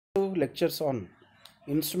lectures on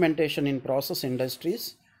instrumentation in process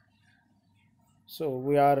industries. So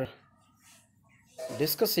we are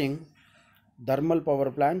discussing thermal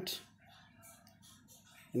power plant.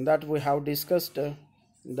 In that we have discussed in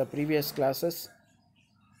the previous classes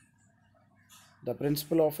the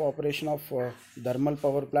principle of operation of thermal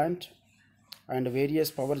power plant and various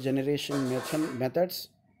power generation methods,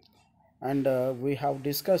 and we have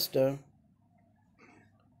discussed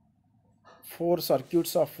 4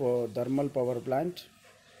 circuits of thermal power plant,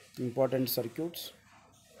 important circuits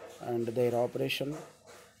and their operation,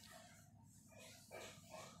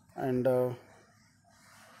 and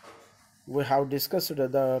we have discussed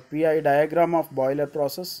the PI diagram of boiler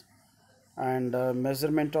process and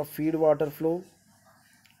measurement of feed water flow,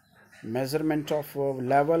 measurement of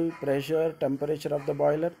level, pressure, temperature of the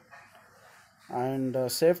boiler, and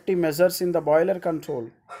safety measures in the boiler control,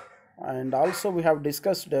 and also we have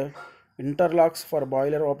discussed interlocks for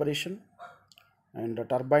boiler operation and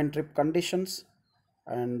turbine trip conditions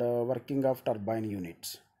and working of turbine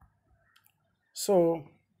units. So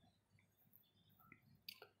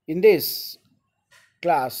in this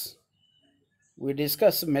class we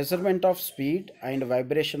discuss measurement of speed and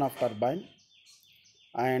vibration of turbine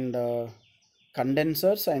and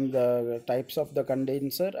condensers and the types of the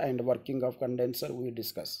condenser and working of condenser we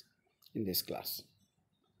discuss in this class.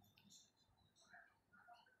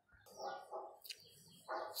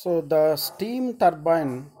 So the steam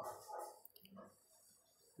turbine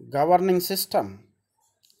governing system,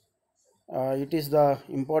 it is the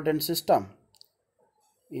important system.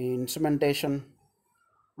 Instrumentation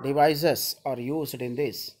devices are used in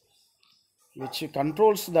this, which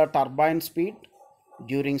controls the turbine speed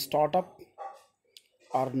during startup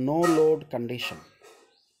or no load condition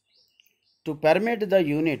to permit the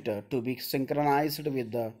unit to be synchronized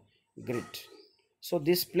with the grid. So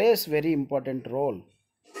this plays very important role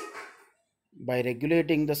by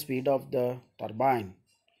regulating the speed of the turbine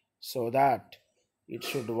so that it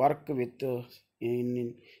should work with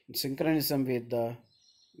in synchronism with the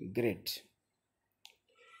grid.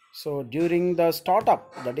 So during the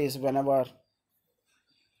startup, that is whenever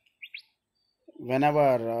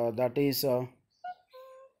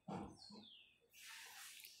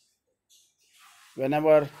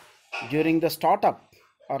during the startup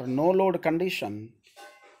or no load condition,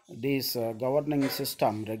 this governing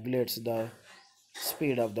system regulates the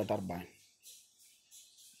speed of the turbine.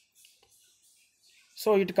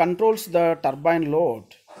 So it controls the turbine load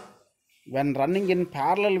when running in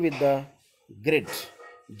parallel with the grid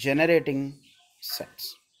generating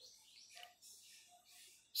sets.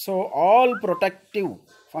 So all protective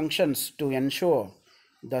functions to ensure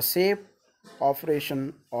the safe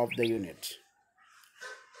operation of the unit.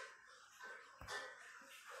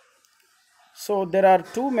 So there are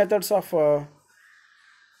 2 methods of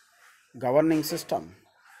governing system: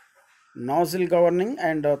 nozzle governing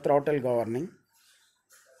and throttle governing.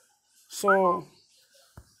 So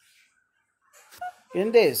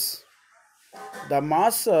in this, the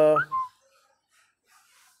mass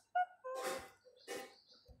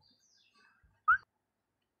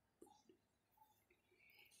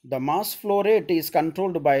flow rate is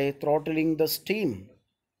controlled by throttling the steam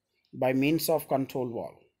by means of control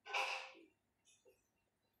valve.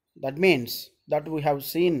 That means that we have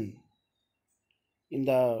seen in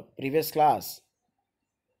the previous class,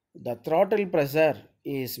 the throttle pressure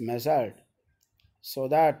is measured so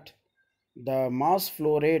that the mass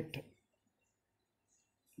flow rate,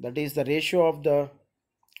 that is the ratio of the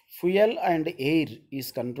fuel and air,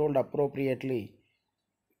 is controlled appropriately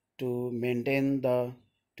to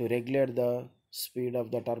regulate the speed of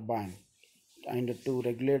the turbine and to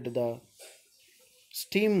regulate the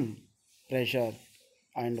steam pressure,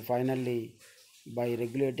 and finally by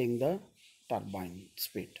regulating the turbine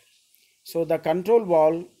speed. So the control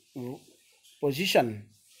valve position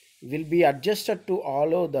will be adjusted to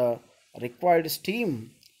allow the required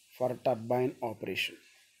steam for turbine operation.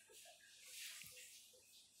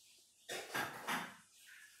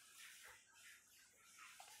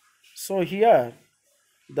 So here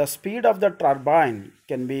the speed of the turbine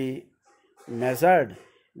can be measured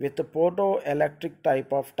with a photoelectric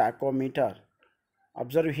type of tachometer.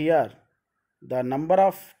 Observe here, the number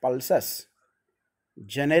of pulses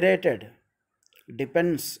generated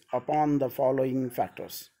depends upon the following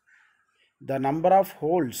factors: the number of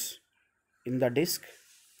holes in the disc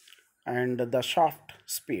and the shaft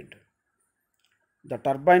speed. The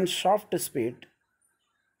turbine shaft speed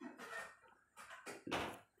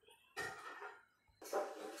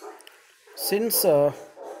since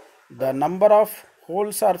the number of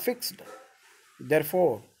holes are fixed,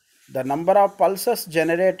 therefore the number of pulses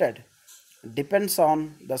generated depends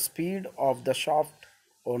on the speed of the shaft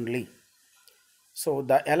only. So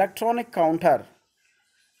the electronic counter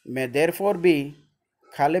may therefore be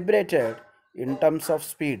calibrated in terms of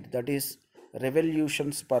speed, that is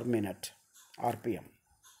revolutions per minute, RPM.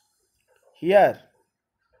 Here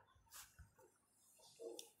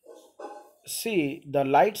see the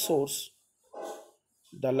light source,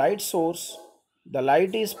 the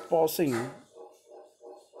light is passing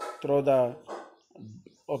through the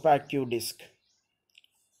opaque disc.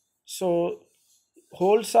 So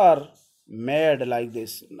holes are made like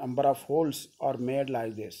this, number of holes are made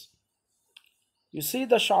like this. You see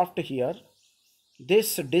the shaft here,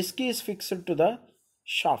 this disc is fixed to the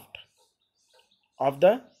shaft of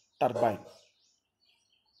the turbine.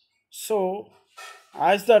 So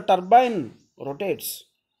as the turbine rotates,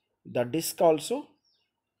 the disc also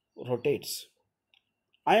rotates,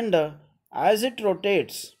 and as it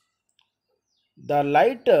rotates, the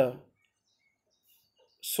light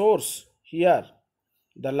source here,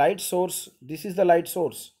 the light source, this is the light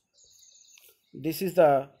source, this is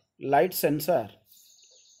the light sensor,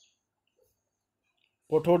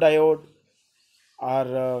 photodiode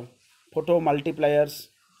or photo multipliers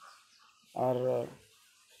or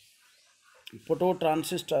photo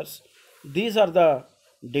transistors. These are the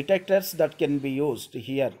detectors that can be used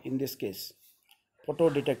here in this case. Photo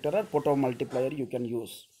detector or photo multiplier you can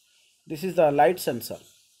use. This is the light sensor.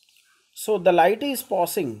 So the light is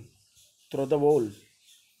passing through the hole.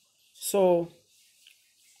 So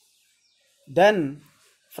then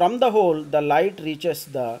from the hole the light reaches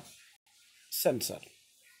the sensor.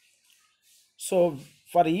 So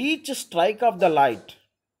for each strike of the light,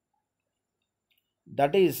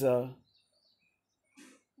 that is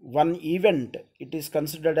one event, it is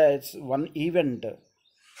considered as one event.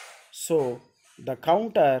 So the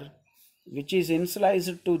counter which is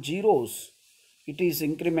initialized to zeros, it is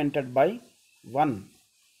incremented by 1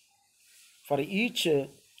 for each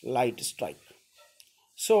light strike.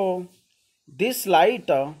 So this light,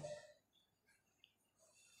 the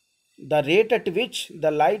rate at which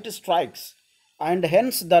the light strikes, and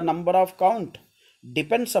hence the number of count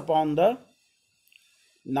depends upon the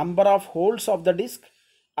number of holes of the disc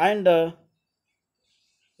and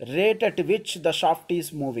rate at which the shaft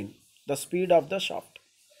is moving, the speed of the shaft.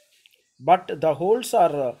 But the holes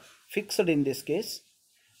are fixed in this case,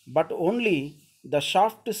 but only the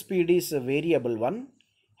shaft speed is a variable one.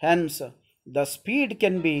 Hence the speed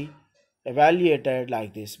can be evaluated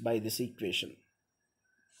like this by this equation,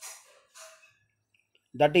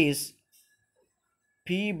 that is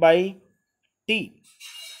P by T,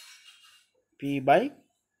 P by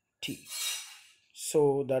T.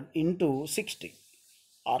 So that into 60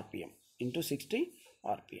 RPM, into 60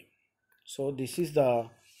 RPM. So this is the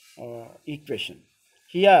equation.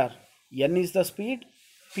 Here n is the speed,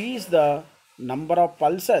 p is the number of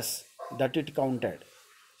pulses that it counted.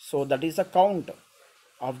 So that is the count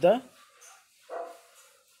of the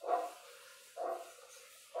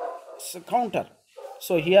counter.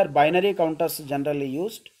 So here binary counters generally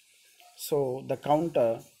used. So the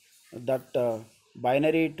counter, that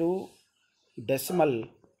binary to decimal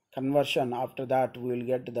conversion, after that we will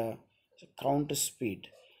get the count speed.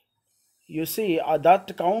 You see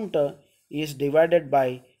that count is divided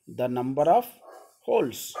by the number of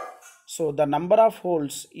holes. So the number of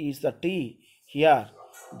holes is the t here,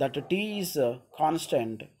 that t is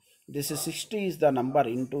constant. This is 60 is the number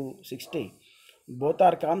into 60. Both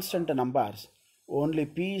are constant numbers. Only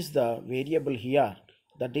p is the variable here,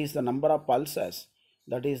 that is the number of pulses,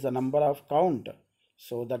 that is the number of count.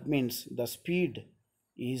 So that means the speed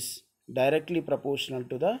is directly proportional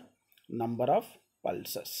to the number of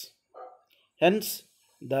pulses. Hence,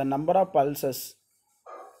 the number of pulses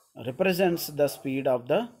represents the speed of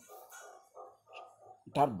the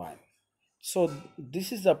turbine. So,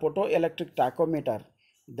 this is the photoelectric tachometer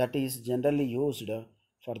that is generally used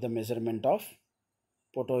for the measurement of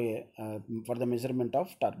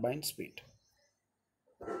turbine speed.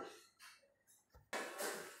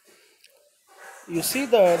 You see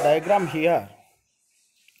the diagram here.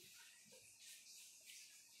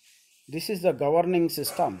 This is the governing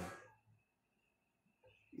system.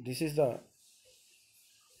 This is the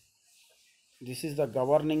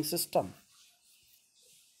governing system,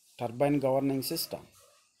 turbine governing system.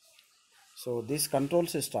 So this control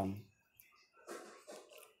system,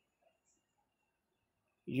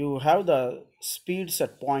 you have the speed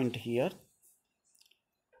set point here.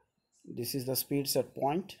 This is the speed set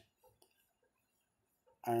point,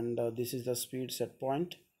 and this is the speed set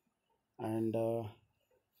point, and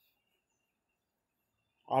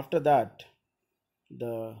after that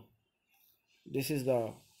this is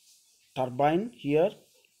the turbine here,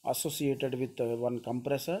 associated with one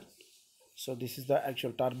compressor. So this is the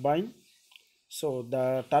actual turbine. So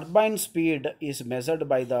the turbine speed is measured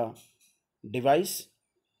by the device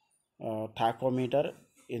tachometer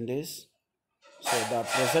in this. So the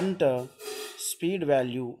present speed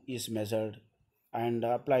value is measured and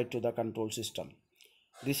applied to the control system.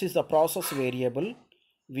 This is the process variable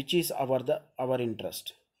which is our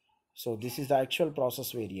interest. So this is the actual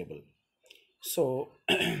process variable. So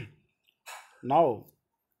now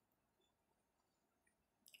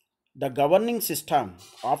the governing system,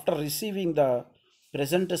 after receiving the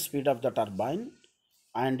present speed of the turbine,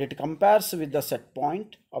 and it compares with the set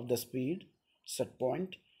point of the speed set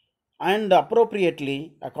point, and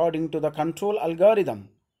appropriately according to the control algorithm,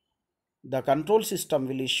 the control system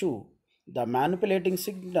will issue the manipulating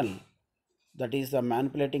signal, that is the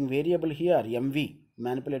manipulating variable here, MV,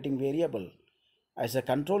 manipulating variable, as a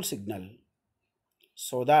control signal,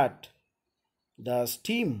 so that the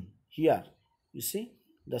steam here, you see,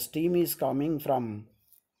 the steam is coming from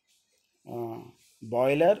uh,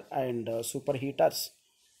 boiler and superheaters.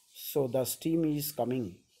 So the steam is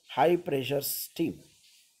coming, high pressure steam,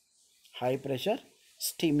 high pressure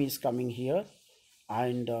steam is coming here,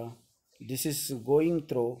 and this is going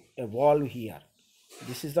through a valve here.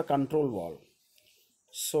 This is the control valve.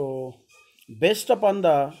 So based upon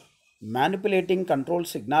the manipulating control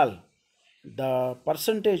signal, the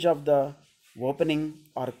percentage of the opening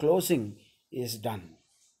or closing is done,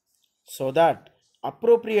 so that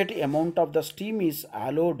appropriate amount of the steam is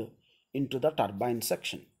allowed into the turbine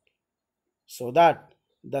section, so that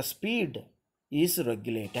the speed is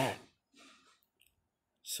regulated.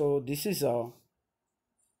 So this is a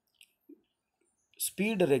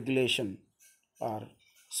speed regulation or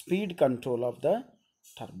speed control of the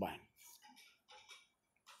turbine.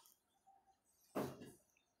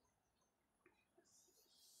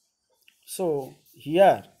 So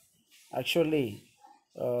here actually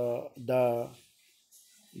the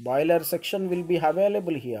boiler section will be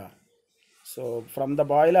available here. So from the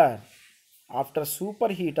boiler, after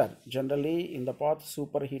superheater, generally in the path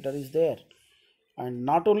superheater is there, and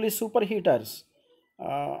not only superheaters,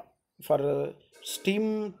 uh, for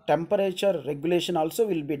steam temperature regulation also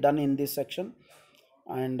will be done in this section,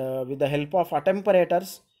 and with the help of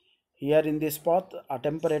attemperators, here in this path a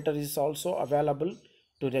temperature is also available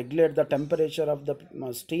to regulate the temperature of the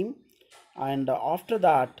steam. And after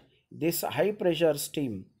that, this high pressure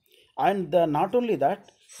steam, and not only that,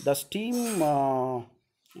 the steam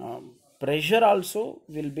pressure also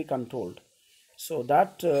will be controlled, so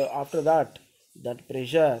that after that, that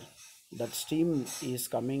pressure, that steam is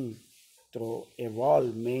coming through a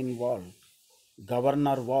valve, main valve,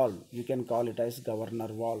 governor valve, you can call it as governor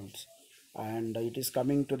valves, and it is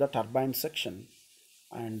coming to the turbine section,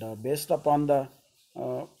 and based upon the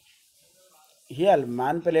uh, here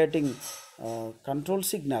manipulating control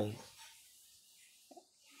signal,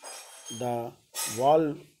 the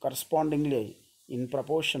valve correspondingly in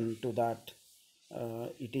proportion to that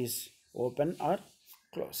it is open or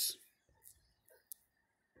close.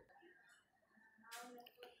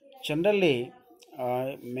 Generally,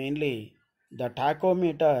 mainly the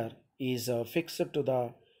tachometer is fixed to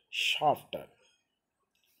the shaft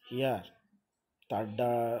here,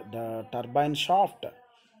 the turbine shaft.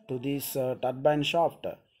 To this turbine shaft,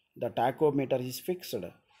 the tachometer is fixed,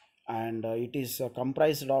 and it is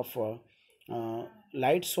comprised of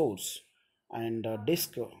light source and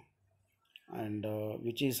disc, and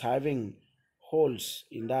which is having holes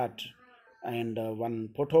in that, and one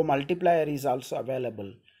photomultiplier is also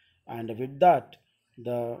available, and with that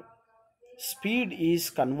the speed is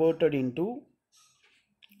converted into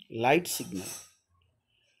light signal,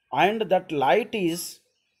 and that light is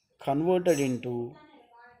converted into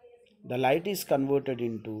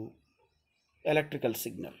electrical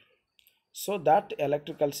signal. So that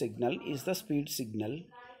electrical signal is the speed signal,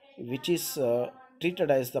 which is treated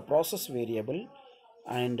as the process variable,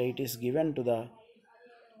 and it is given to the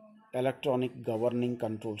electronic governing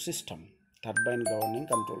control system, turbine governing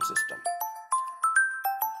control system.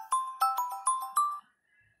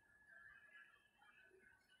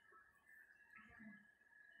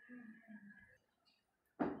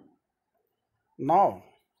 Now,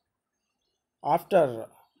 after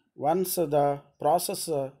once the process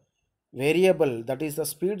variable, that is the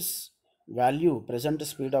speeds value, present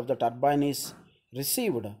speed of the turbine is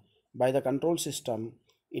received by the control system,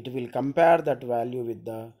 it will compare that value with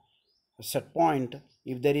the set point.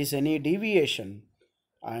 If there is any deviation,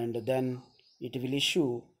 and then it will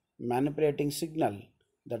issue manipulating signal,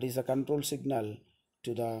 that is a control signal,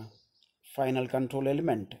 to the final control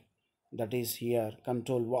element, that is here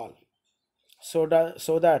control valve, so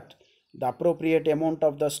that the appropriate amount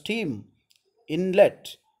of the steam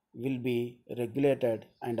inlet will be regulated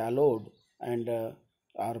and allowed and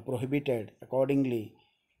are prohibited accordingly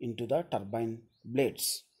into the turbine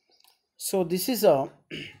blades. So this is a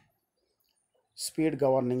speed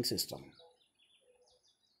governing system.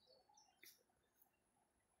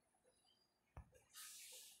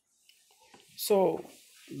 So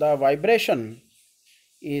the vibration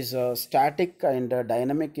is static and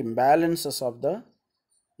dynamic imbalances of the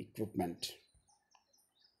equipment.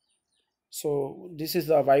 So this is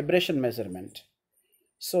the vibration measurement.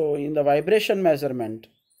 So in the vibration measurement,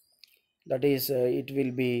 that is it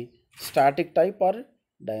will be static type or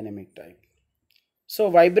dynamic type.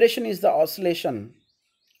 So vibration is the oscillation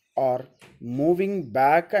or moving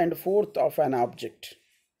back and forth of an object.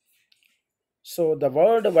 So the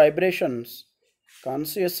word vibrations,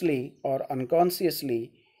 consciously or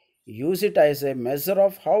unconsciously, use it as a measure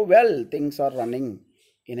of how well things are running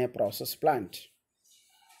in a process plant.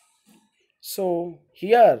 So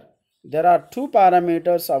here there are two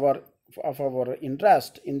parameters of our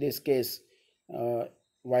interest in this case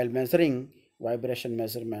while measuring vibration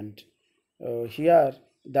measurement. Here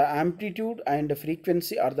the amplitude and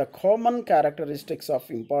frequency are the common characteristics of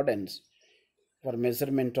importance for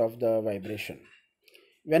measurement of the vibration.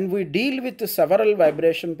 When we deal with several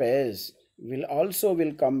vibration pairs,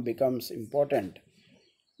 will come becomes important,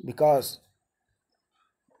 because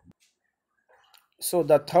so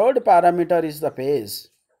the third parameter is the phase,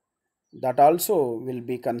 that also will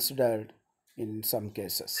be considered in some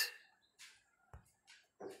cases.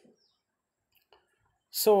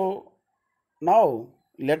 So now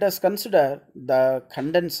let us consider the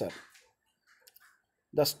condenser.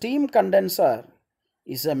 The steam condenser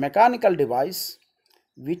is a mechanical device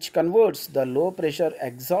which converts the low pressure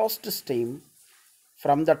exhaust steam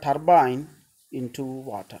from the turbine into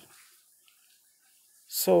water.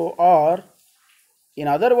 So, or in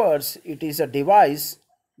other words, it is a device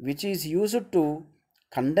which is used to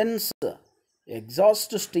condense the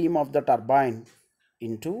exhaust steam of the turbine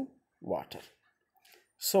into water.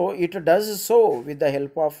 So it does so with the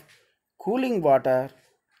help of cooling water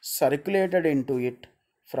circulated into it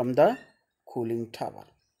from the cooling tower.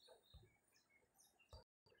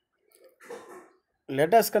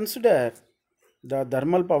 Let us consider the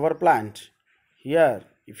thermal power plant. Here,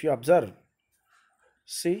 if you observe,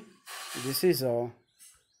 see, this is the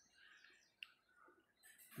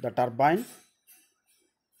turbine.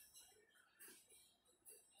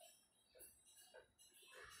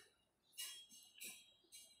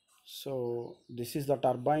 So this is the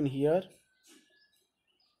turbine here,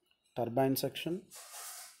 turbine section,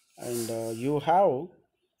 and you have,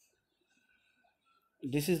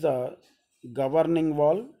 this is the governing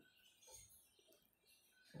valve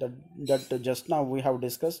that just now we have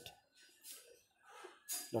discussed,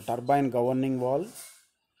 the turbine governing valve,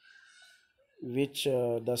 which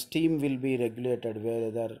the steam will be regulated,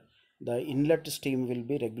 whether the inlet steam will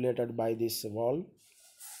be regulated by this valve.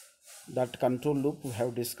 That control loop we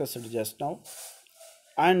have discussed just now.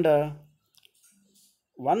 And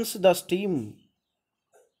once the steam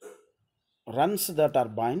runs the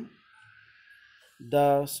turbine,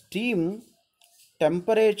 the steam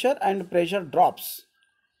temperature and pressure drops,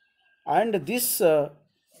 and this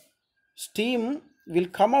steam will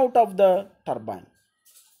come out of the turbine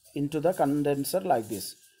into the condenser like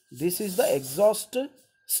this. This is the exhaust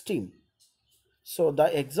steam. So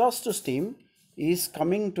the exhaust steam is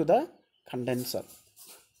coming to the condenser.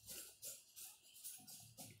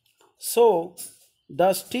 So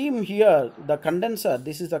the steam here, the condenser,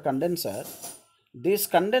 this is the condenser. This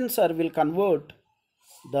condenser will convert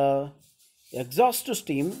the exhaust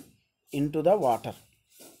steam into the water.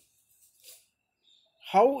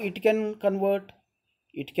 How it can convert?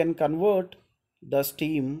 It can convert the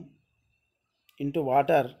steam into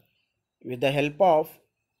water with the help of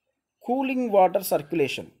cooling water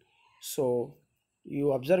circulation. So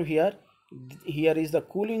you observe here, here is the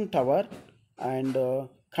cooling tower, and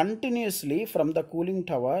continuously from the cooling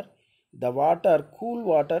tower the water, cool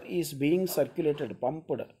water is being circulated,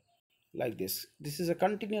 pumped like this. This is a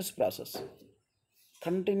continuous process.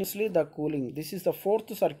 Continuously the cooling, this is the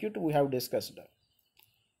fourth circuit we have discussed.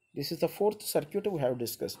 This is the fourth circuit we have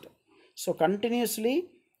discussed. So continuously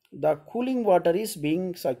the cooling water is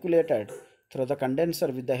being circulated through the condenser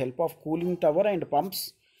with the help of cooling tower and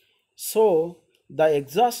pumps. So the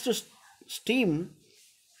exhaust steam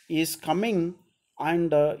is coming,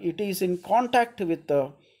 and it is in contact with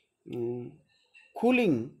the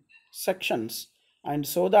cooling sections, and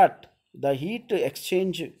so that the heat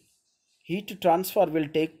exchange, heat transfer will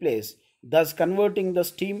take place, thus converting the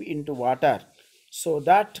steam into water. So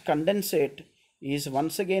that condensate is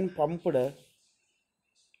once again pumped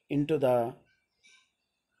into the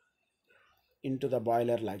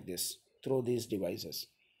boiler like this through these devices.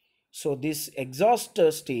 So this exhaust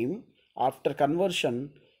steam, after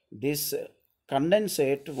conversion, this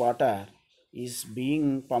condensate water is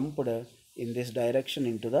being pumped in this direction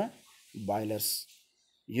into the boiler's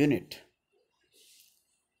unit.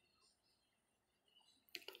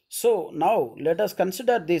 So now let us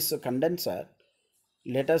consider this condenser.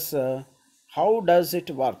 Let us how does it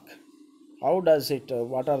work? How does it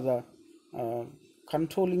what are the uh,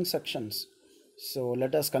 controlling sections? So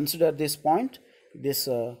let us consider this point, this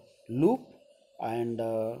loop, and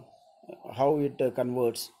how it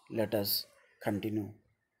converts. Let us continue.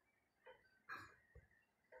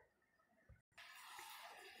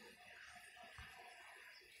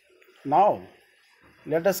 Now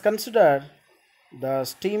let us consider the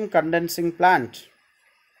steam condensing plant.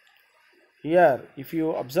 Here, if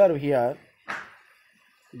you observe here,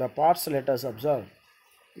 the parts, let us observe.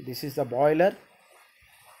 This is the boiler.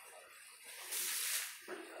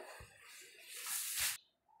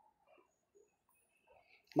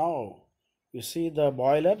 Now you see the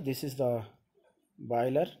boiler. This is the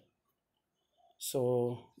boiler.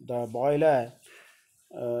 So the boiler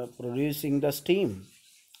producing the steam,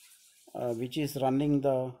 which is running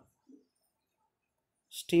the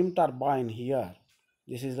steam turbine here.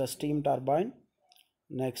 This is the steam turbine.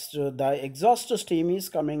 Next, the exhaust steam is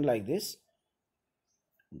coming like this.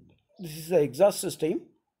 This is the exhaust steam.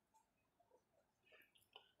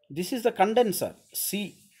 This is the condenser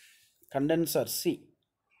C, condenser C,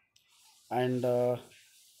 and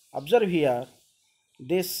observe here,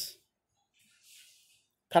 this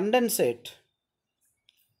condensate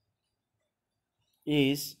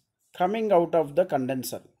is coming out of the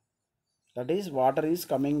condenser. That is, water is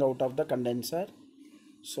coming out of the condenser.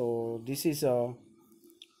 So this is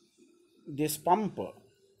this pump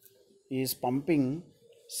is pumping.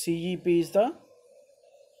 CEP is the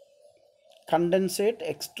condensate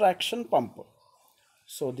extraction pump.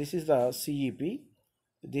 So this is the CEP.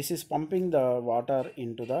 This is pumping the water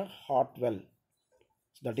into the hot well.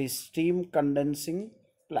 That is steam condensing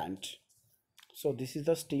plant. So this is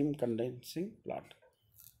the steam condensing plant.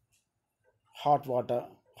 Hot water,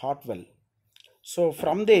 hot well. So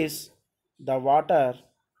from this, the water,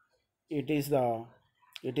 it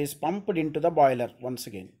is pumped into the boiler once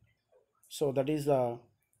again. So that is the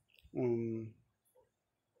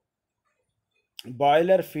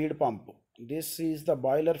boiler feed pump. This is the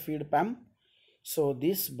boiler feed pump. So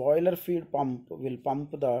this boiler feed pump will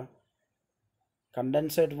pump the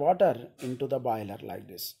condensate water into the boiler like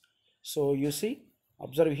this. So you see,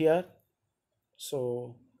 observe here.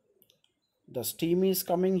 So the steam is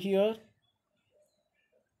coming here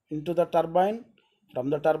into the turbine, from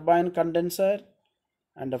the turbine condenser,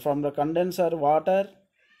 and from the condenser water,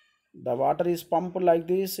 the water is pumped like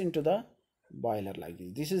this into the boiler like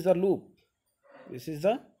this. This is the loop. This is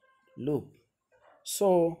the loop.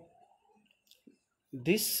 So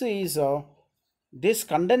this is this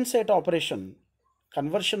condensate operation,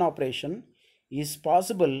 conversion operation is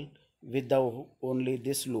possible with the only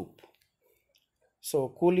this loop.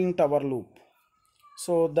 So cooling tower loop.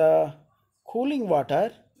 So the cooling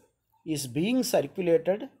water is being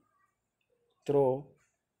circulated through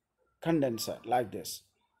condenser like this.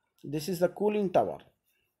 This is the cooling tower.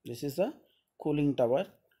 This is the cooling tower.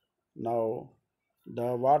 Now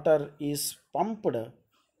the water is pumped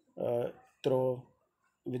through,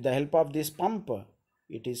 with the help of this pump,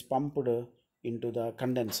 it is pumped into the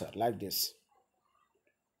condenser like this.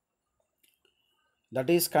 That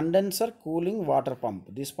is condenser cooling water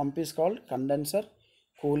pump. This pump is called condenser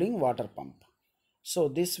cooling water pump. So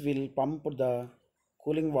this will pump the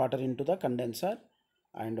cooling water into the condenser,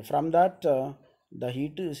 and from that the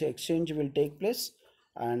heat exchange will take place,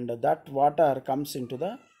 and that water comes into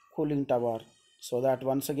the cooling tower, so that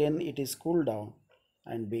once again it is cooled down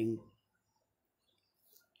and being.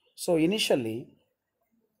 So initially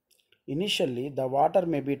the water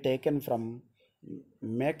may be taken from,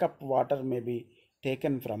 makeup water may be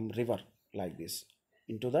taken from river like this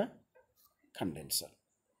into the condenser.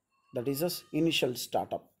 That is the initial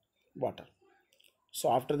startup water.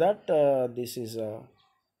 So after that this is a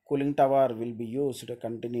cooling tower will be used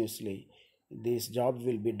continuously. This job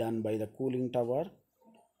will be done by the cooling tower.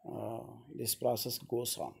 This process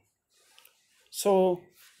goes on. So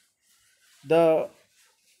the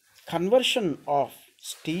conversion of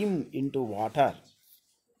steam into water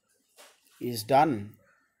is done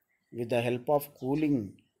with the help of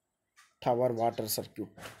cooling tower water circuit.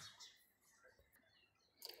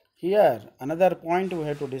 Here another point we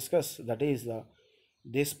have to discuss, that is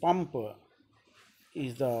this pump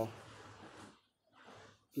is the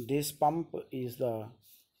this pump is the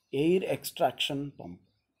air extraction pump.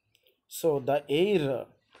 So the air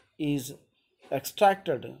is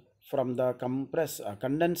extracted from the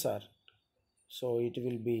condenser. So it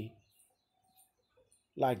will be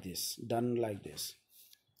like this, done like this.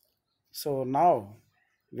 So now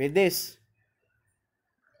with this,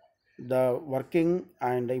 the working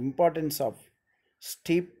and the importance of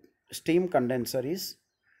steam, steam condenser is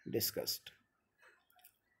discussed.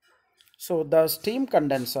 So the steam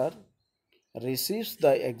condenser receives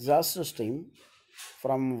the exhaust steam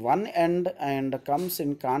from one end and comes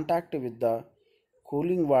in contact with the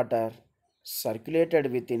cooling water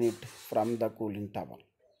circulated within it from the cooling tower.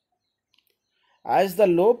 As the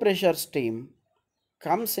low pressure steam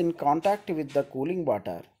comes in contact with the cooling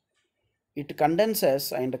water, it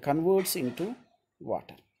condenses and converts into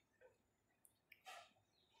water.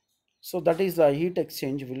 So that is the heat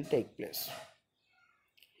exchange will take place.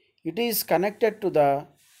 It is connected to the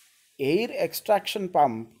air extraction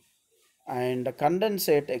pump and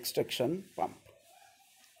condensate extraction pump.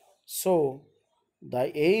 So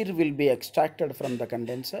the air will be extracted from the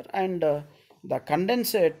condenser and the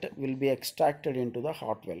condensate will be extracted into the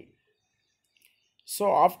hot well.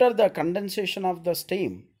 So after the condensation of the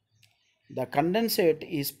steam, the condensate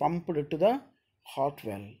is pumped to the hot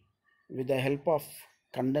well with the help of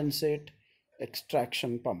condensate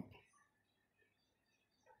extraction pump.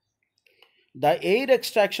 The air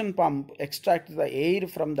extraction pump extracts the air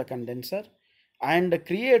from the condenser and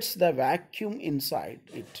creates the vacuum inside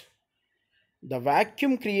it. The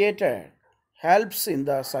vacuum created helps in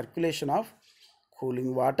the circulation of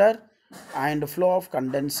cooling water and flow of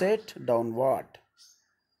condensate downward.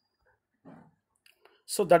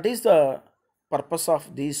 So that is the purpose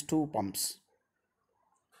of these two pumps.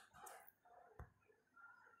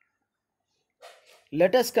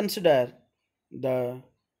 Let us consider the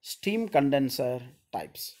steam condenser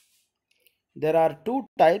types. There are two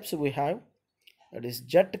types we have, that is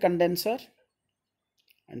jet condenser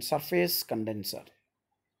and surface condenser.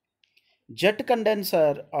 Jet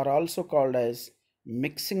condenser are also called as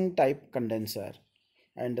mixing type condenser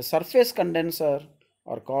and the surface condenser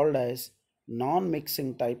are called as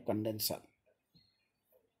non-mixing type condenser.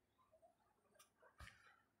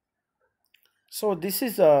 So this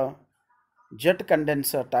is a jet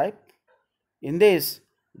condenser type. In this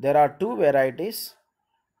there are two varieties,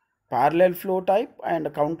 parallel flow type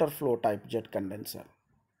and counter flow type jet condenser.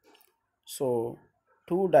 So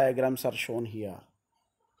two diagrams are shown here.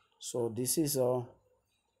 So this is a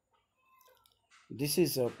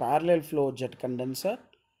parallel flow jet condenser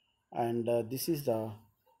and this is the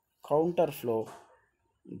counter flow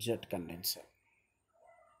jet condenser.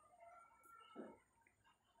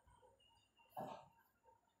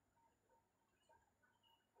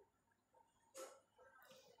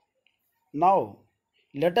 Now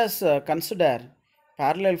let us consider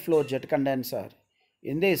parallel flow jet condenser.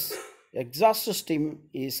 In this, exhaust steam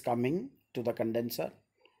is coming to the condenser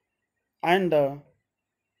and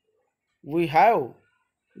we have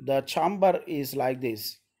the chamber is like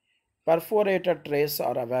this. Perforated trays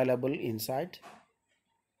are available inside.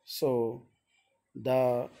 So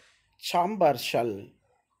the chamber shell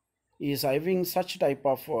is having such type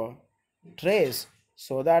of trays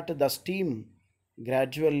so that the steam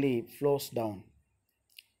gradually flows down.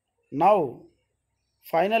 Now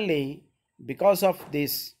finally, because of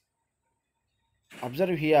this,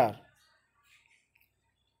 observe here,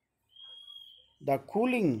 the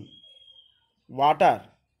cooling water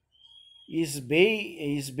is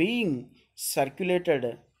being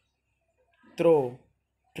circulated through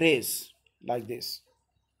trays like this.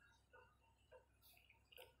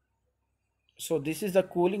 So this is the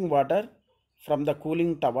cooling water from the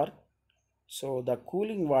cooling tower. So the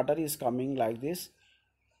cooling water is coming like this.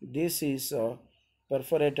 This is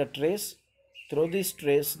perforated trays. Through this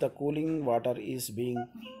trays the cooling water is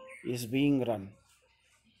being run.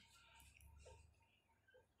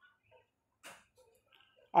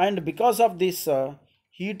 And because of this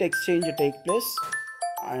heat exchange take place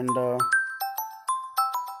and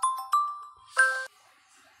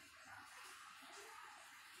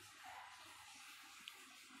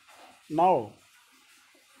now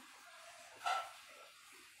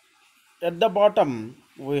at the bottom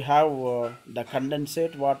we have the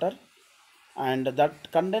condensate water and that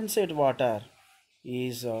condensate water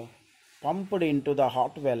is pumped into the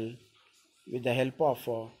hot well with the help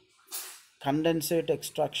of condensate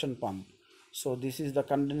extraction pump. So this is the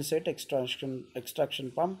condensate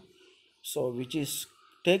extraction pump, so which is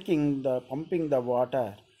pumping the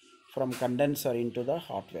water from condenser into the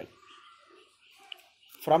hot well.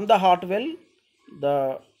 From the hot well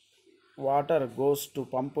the water goes to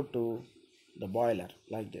pump to the boiler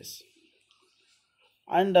like this.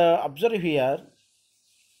 And observe here,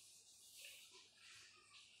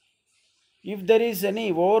 if there is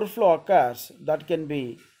any overflow occurs, that can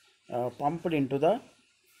be pumped into the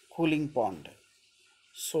cooling pond.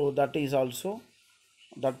 So that is also,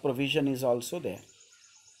 that provision is also there.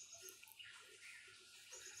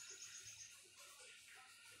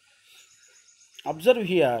 Observe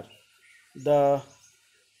here, the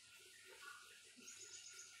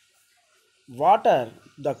water,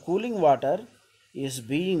 the cooling water is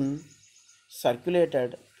being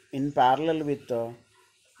circulated in parallel with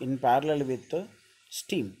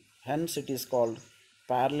steam. Hence it is called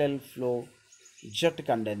parallel flow jet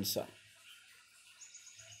condenser.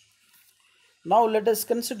 Now let us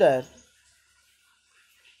consider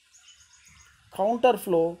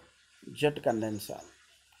counterflow jet condenser.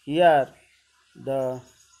 Here the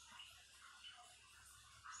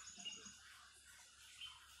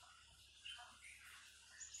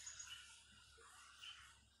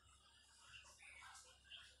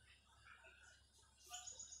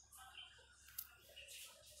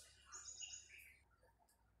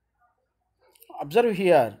observe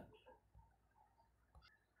here,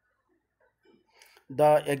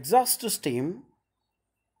 the exhaust steam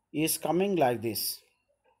is coming like this.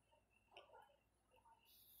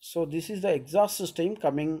 So this is the exhaust steam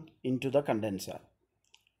coming into the condenser.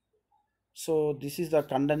 So this is the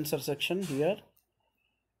condenser section here.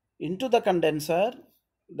 Into the condenser,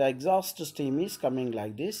 the exhaust steam is coming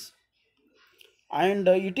like this, and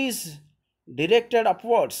it is directed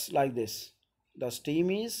upwards like this. The steam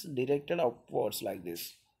is directed upwards like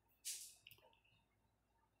this.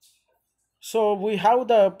 So we have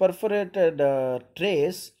the perforated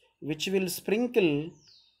trays which will sprinkle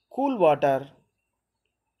cool water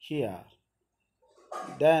here.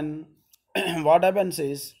 Then what happens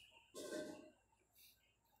is,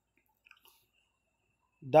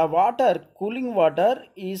 the water, cooling water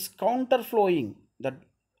is counterflowing,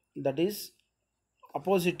 that is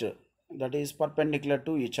opposite, that is perpendicular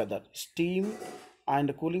to each other. Steam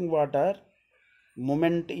and cooling water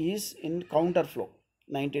movement is in counterflow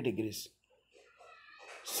 90 degrees.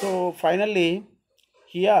 So finally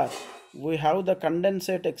here we have the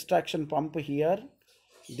condensate extraction pump here.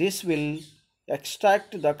 This will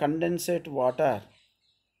extract the condensate water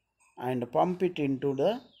and pump it into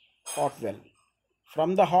the hot well.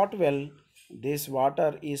 From the hot well, this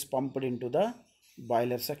water is pumped into the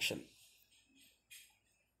boiler section.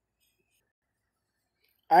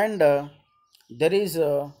 And there is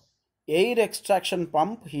a air extraction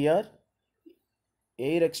pump here,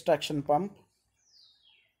 air extraction pump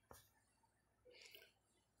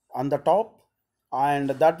on the top, and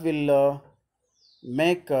that will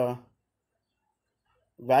make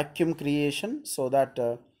vacuum creation, so that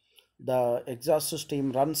the exhaust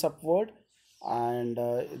steam runs upward, and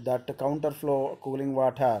that counterflow cooling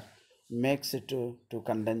water makes it to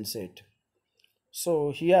condensate.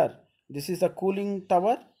 So here this is the cooling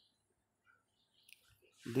tower,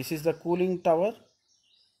 this is the cooling tower,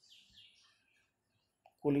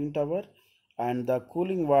 and the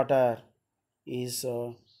cooling water is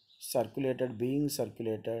being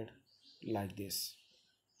circulated like this.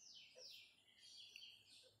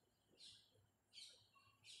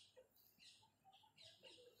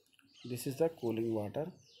 This is the cooling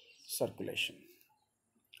water circulation.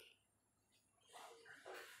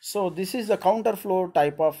 So this is the counterflow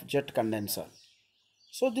type of jet condenser.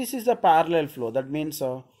 So this is the parallel flow, that means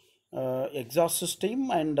exhaust steam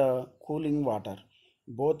and cooling water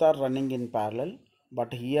both are running in parallel,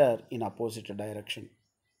 but here in opposite direction.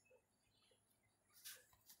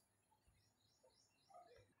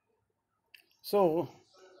 So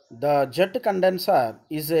the jet condenser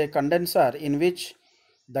is a condenser in which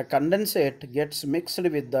the condensate gets mixed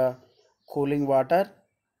with the cooling water.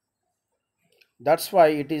 That's why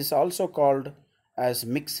it is also called as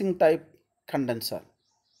mixing type condenser.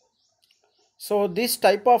 So this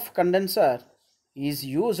type of condenser is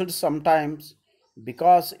used sometimes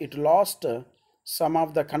because it lost some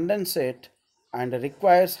of the condensate and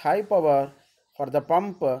requires high power for the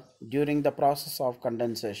pump during the process of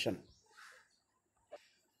condensation.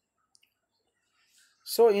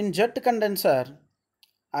 So in jet condenser,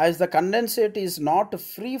 as the condensate is not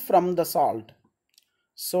free from the salt,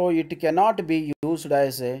 so it cannot be used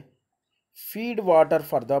as a feed water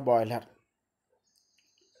for the boiler.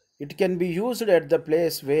 It can be used at the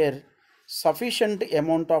place where sufficient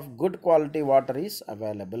amount of good quality water is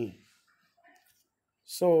available.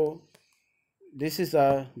 So this is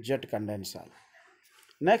a jet condenser.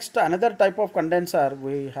 Next, another type of condenser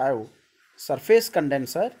we have surface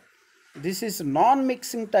condenser. This is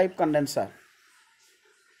non-mixing type condenser.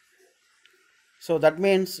 So that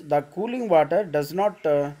means the cooling water does not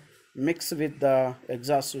mix with the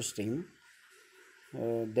exhaust steam.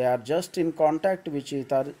 They are just in contact with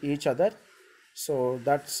each other. So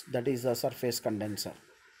that is the surface condenser.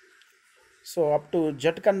 So up to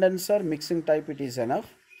jet condenser mixing type it is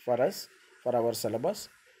enough for us for our syllabus.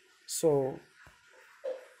 So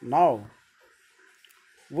now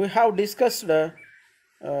we have discussed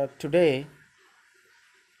today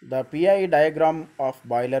the PI diagram of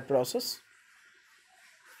boiler process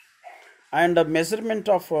and the measurement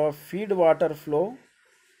of feed water flow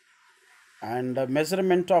and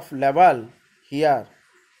measurement of level here.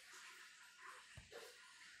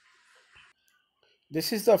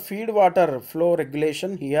 This is the feed water flow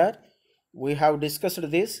regulation here. We have discussed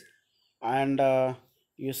this, and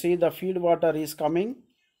you see the feed water is coming,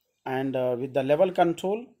 and with the level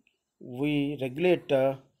control we regulate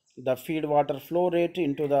the feed water flow rate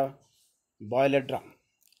into the boiler drum.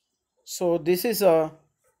 So this is the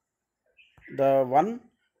one,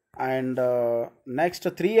 and next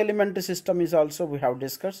three element system is also we have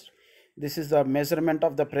discussed. This is the measurement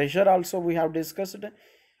of the pressure also we have discussed.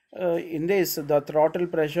 In this the throttle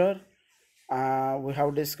pressure we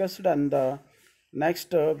have discussed, and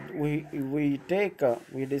next we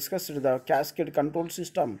discussed the cascade control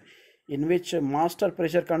system, in which master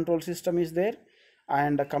pressure control system is there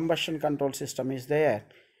and a combustion control system is there,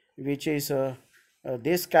 which is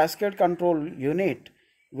this cascade control unit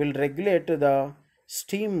will regulate the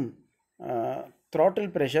steam throttle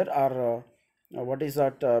pressure, or what is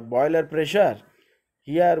that boiler pressure.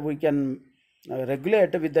 Here we can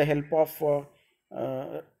regulate with the help of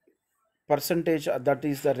percentage, that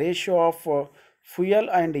is the ratio of fuel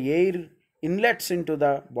and air inlets into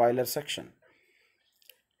the boiler section,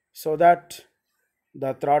 so that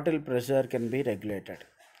the throttle pressure can be regulated.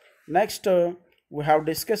 Next, we have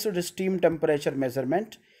discussed steam temperature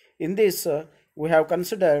measurement. In this, we have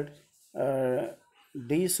considered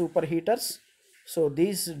D superheaters. So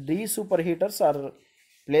these D superheaters are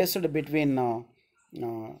placed between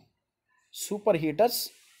superheaters,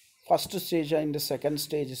 first stage and the second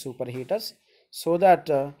stage superheaters, so that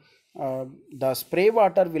the spray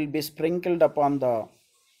water will be sprinkled upon the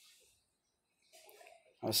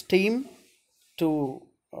steam to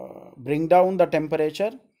bring down the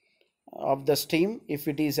temperature of the steam if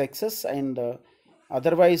it is excess, and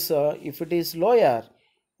otherwise if it is lower,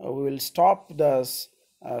 we will stop the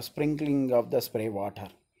sprinkling of the spray water,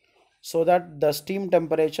 so that the steam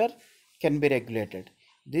temperature can be regulated.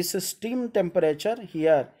 This steam temperature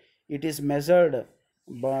here, it is measured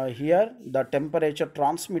by here the temperature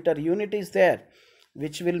transmitter unit is there,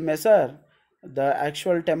 which will measure the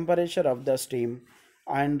actual temperature of the steam,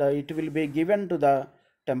 and it will be given to the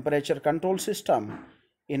temperature control system,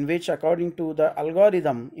 in which according to the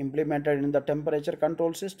algorithm implemented in the temperature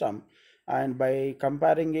control system, and by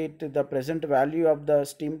comparing it to the present value of the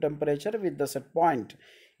steam temperature with the set point,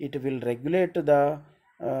 it will regulate the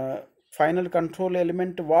final control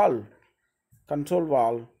element valve, control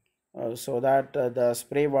valve, so that the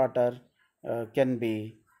spray water can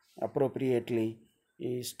be appropriately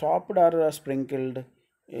stopped or sprinkled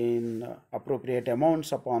in appropriate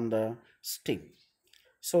amounts upon the steam.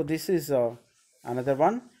 So this is another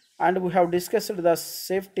one, and we have discussed the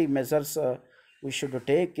safety measures we should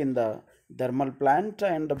take in the thermal plant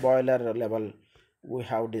and the boiler level we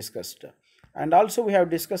have discussed, and also we have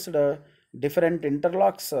discussed different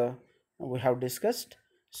interlocks we have discussed,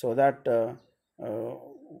 so that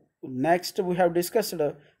next we have discussed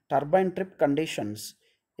turbine trip conditions,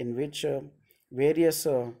 in which various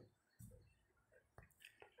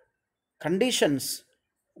conditions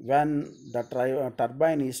when the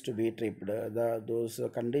turbine is to be tripped, those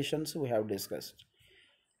conditions we have discussed.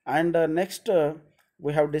 And next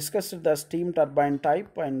we have discussed the steam turbine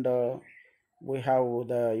type, and we have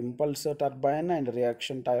the impulse turbine and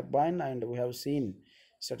reaction turbine, and we have seen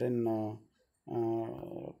certain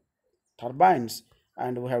turbines,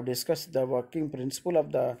 and we have discussed the working principle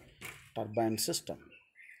of the turbine system,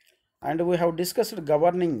 and we have discussed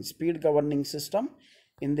governing speed governing system.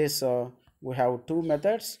 In this we have two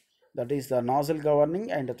methods, that is the nozzle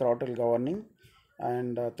governing and throttle governing,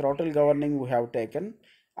 and throttle governing we have taken,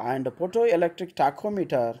 and photoelectric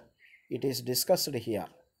tachometer it is discussed here.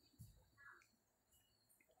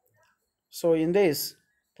 So in this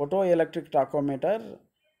photoelectric tachometer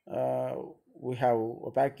we have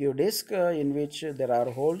opaque disc in which there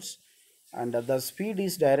are holes, and the speed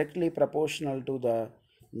is directly proportional to the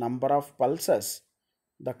number of pulses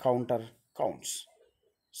the counter counts.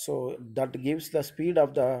 So that gives the speed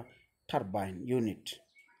of the turbine unit.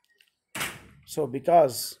 So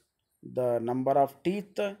because the number of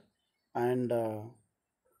teeth and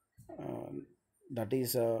that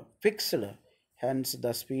is fixed, hence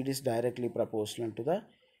the speed is directly proportional to the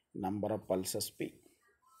number of pulses p.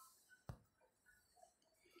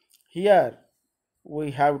 Here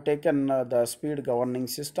we have taken the speed governing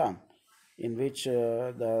system in which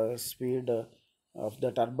the speed of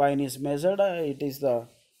the turbine is measured. It is the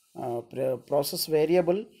process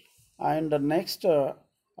variable, and next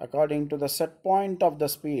according to the set point of the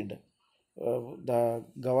speed, the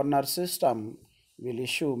governor system will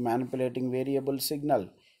issue manipulating variable signal,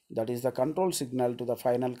 that is the control signal, to the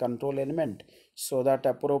final control element, so that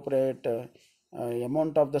appropriate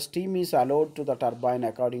amount of the steam is allowed to the turbine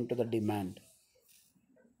according to the demand.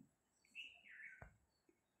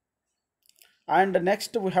 And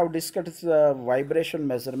next we have discussed the vibration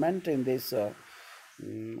measurement. In this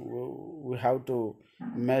we have to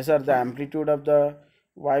measure the amplitude of the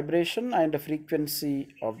vibration and the frequency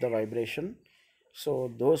of the vibration.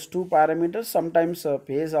 So those two parameters, sometimes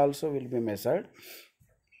phase also will be measured.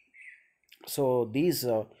 So these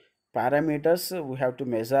parameters we have to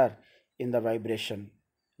measure in the vibration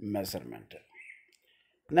measurement.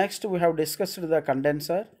 Next we have discussed the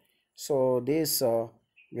condenser. So this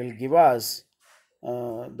will give us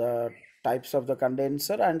the types of the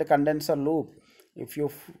condenser and condenser loop. If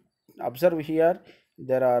you observe here,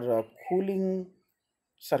 there are cooling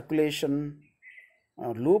circulation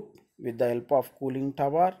loop with the help of cooling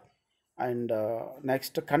tower, and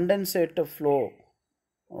next condensate flow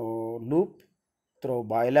loop through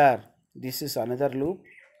boiler. This is another loop.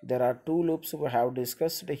 There are two loops we have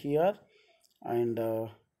discussed here, and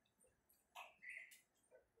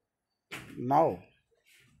now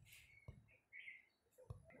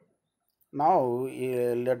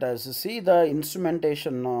let us see the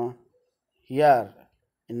instrumentation here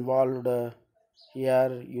involved.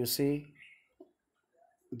 Here you see,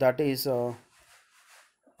 that is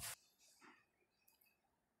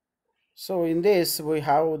so in this we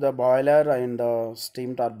have the boiler and the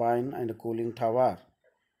steam turbine and cooling tower,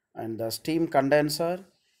 and the steam condenser,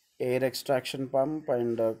 air extraction pump,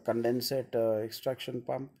 and condensate extraction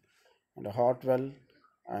pump, and a hot well,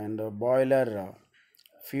 and boiler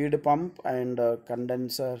feed pump, and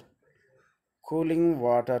condenser cooling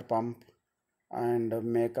water pump, and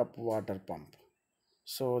makeup water pump.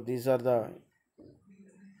 So these are the,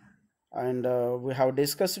 and we have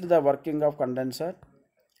discussed the working of condenser.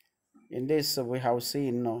 In this we have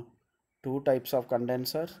seen two types of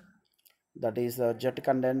condenser, that is the jet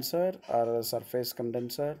condenser or surface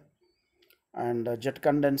condenser, and jet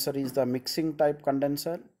condenser is the mixing type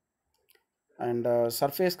condenser, and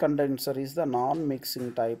surface condenser is the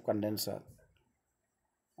non-mixing type condenser.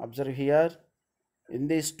 Observe here, in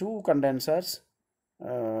these two condensers,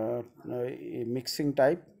 mixing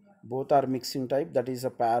type, both are mixing type, that is a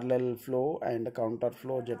parallel flow and counter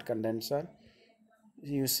flow jet condenser.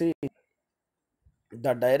 You see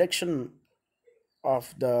the direction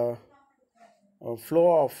of the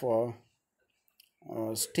flow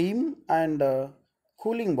of steam and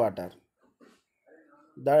cooling water.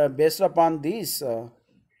 Based upon these,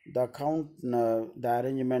 the count, the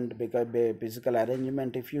arrangement, because physical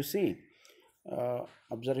arrangement, if you see,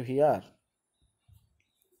 observe here,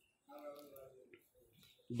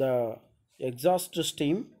 the exhaust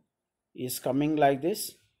steam is coming like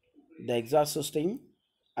this, the exhaust steam,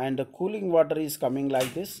 and the cooling water is coming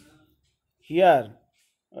like this. Here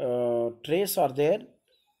trays are there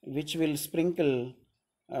which will sprinkle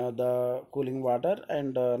the cooling water,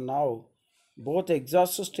 and now both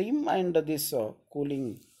exhaust steam and this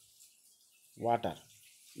cooling water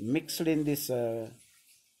mixed in this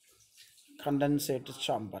condensate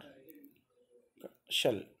chamber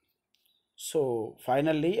shell. So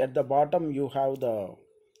finally at the bottom you have the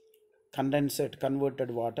condensate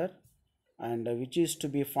converted water, and which is to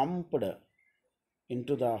be pumped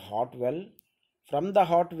into the hot well. From the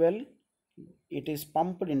hot well it is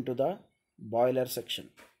pumped into the boiler section.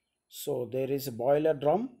 So there is a boiler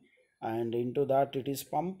drum, and into that it is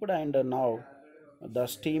pumped, and now the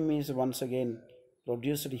steam is once again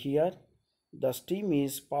produced here. The steam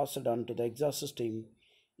is passed on to the exhaust steam,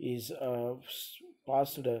 is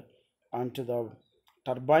passed onto the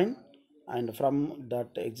turbine, and from that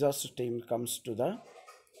exhaust steam comes to the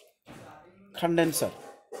condenser.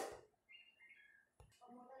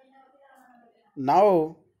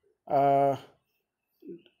 Now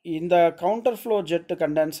in the counterflow jet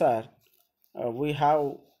condenser, we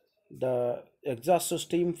have the exhaust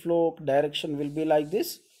steam flow direction will be like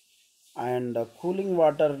this, and cooling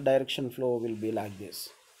water direction flow will be like this.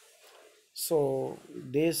 So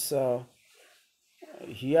this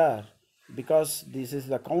here, because this is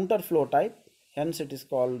the counterflow type, hence it is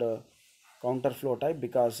called counterflow type,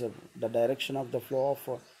 because the direction of the flow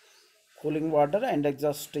of cooling water, and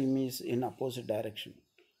exhaust stream is in opposite direction.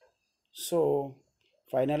 So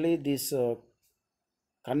finally this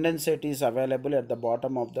condensate is available at the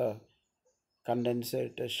bottom of the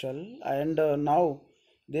condensate shell, and now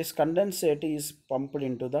this condensate is pumped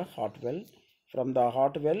into the hot well. From the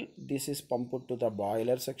hot well, this is pumped to the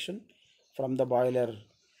boiler section. From the boiler,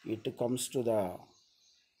 it comes to the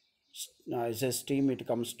as a steam, it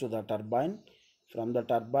comes to the turbine. From the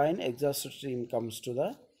turbine, exhaust stream comes to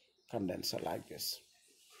the condenser, like this.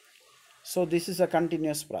 So this is a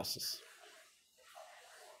continuous process.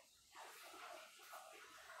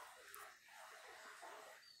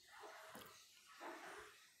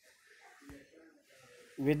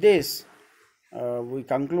 With this, we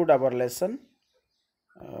conclude our lesson.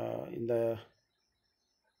 In the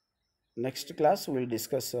next class, we'll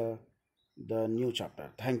discuss the new chapter.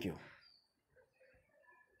 Thank you.